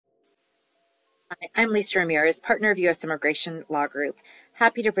Hi, I'm Lisa Ramirez, partner of U.S. Immigration Law Group.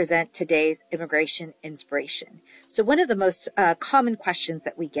 Happy to present today's Immigration Inspiration. So one of the most common questions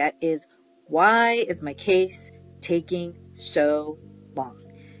that we get is, why is my case taking so long?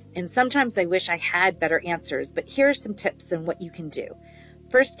 And sometimes I wish I had better answers, but here are some tips on what you can do.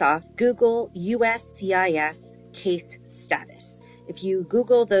 First off, Google USCIS case status. If you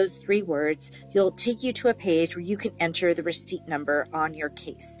Google those 3 words, you'll take you to a page where you can enter the receipt number on your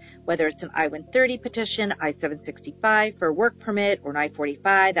case, whether it's an I-130 petition, I-765 for a work permit, or an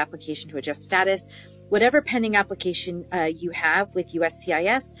I-45 application to adjust status. Whatever pending application you have with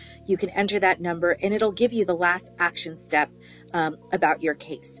USCIS, you can enter that number and it'll give you the last action step about your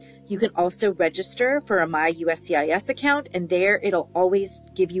case. You can also register for a My USCIS account, and there it'll always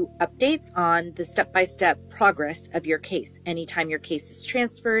give you updates on the step-by-step progress of your case. Anytime your case is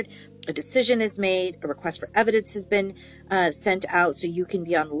transferred, a decision is made, a request for evidence has been sent out, so you can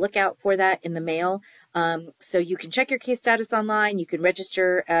be on the lookout for that in the mail. So you can check your case status online. You can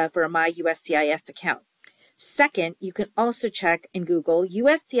register for a My USCIS account. Second, you can also check and Google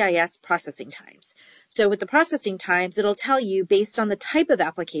USCIS processing times. So with the processing times, it'll tell you based on the type of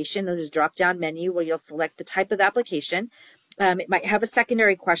application. There's a drop-down menu where you'll select the type of application. It might have a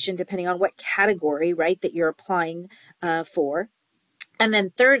secondary question depending on what category, right, that you're applying for. And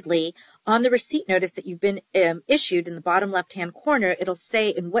then thirdly, on the receipt notice that you've been issued in the bottom left-hand corner, it'll say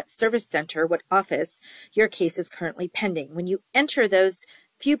in what service center, what office your case is currently pending. When you enter those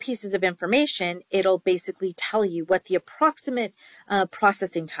few pieces of information, it'll basically tell you what the approximate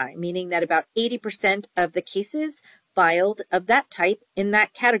processing time, meaning that about 80% of the cases filed of that type in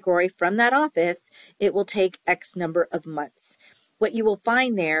that category from that office, it will take X number of months. What you will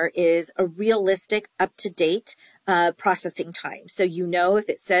find there is a realistic, up-to-date processing time. So you know if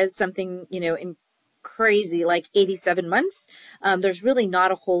it says something, in crazy like 87 months, there's really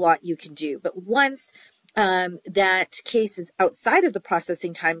not a whole lot you can do. But once that case is outside of the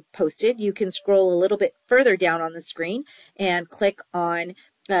processing time posted, you can scroll a little bit further down on the screen and click on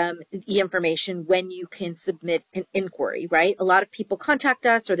the information when you can submit an inquiry, right? A lot of people contact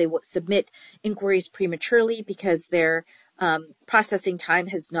us or they will submit inquiries prematurely because their processing time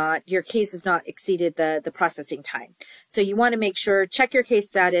your case has not exceeded the processing time. So you want to make sure, check your case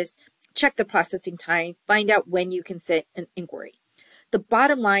status, check the processing time, find out when you can set an inquiry. The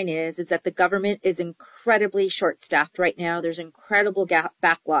bottom line is that the government is incredibly short-staffed right now. There's incredible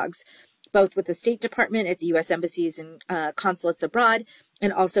backlogs, both with the State Department at the U.S. embassies and consulates abroad,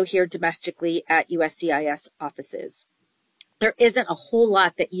 and also here domestically at USCIS offices. There isn't a whole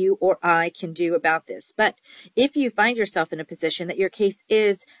lot that you or I can do about this, but if you find yourself in a position that your case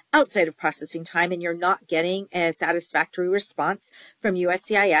is outside of processing time and you're not getting a satisfactory response from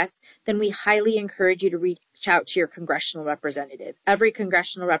USCIS, then we highly encourage you to reach out to your congressional representative. Every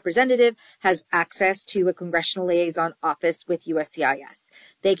congressional representative has access to a congressional liaison office with USCIS.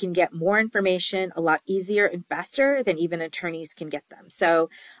 They can get more information a lot easier and faster than even attorneys can get them. So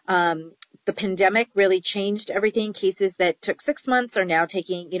the pandemic really changed everything. Cases that took 6 months are now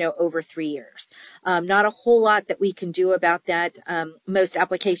taking, over 3 years. Not a whole lot that we can do about that. Most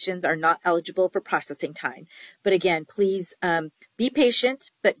applications are not eligible for processing time. But again, please be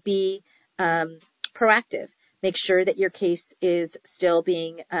patient, but be proactive. Make sure that your case is still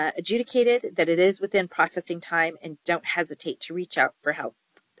being adjudicated, that it is within processing time, and don't hesitate to reach out for help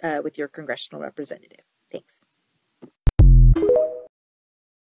with your congressional representative. Thanks.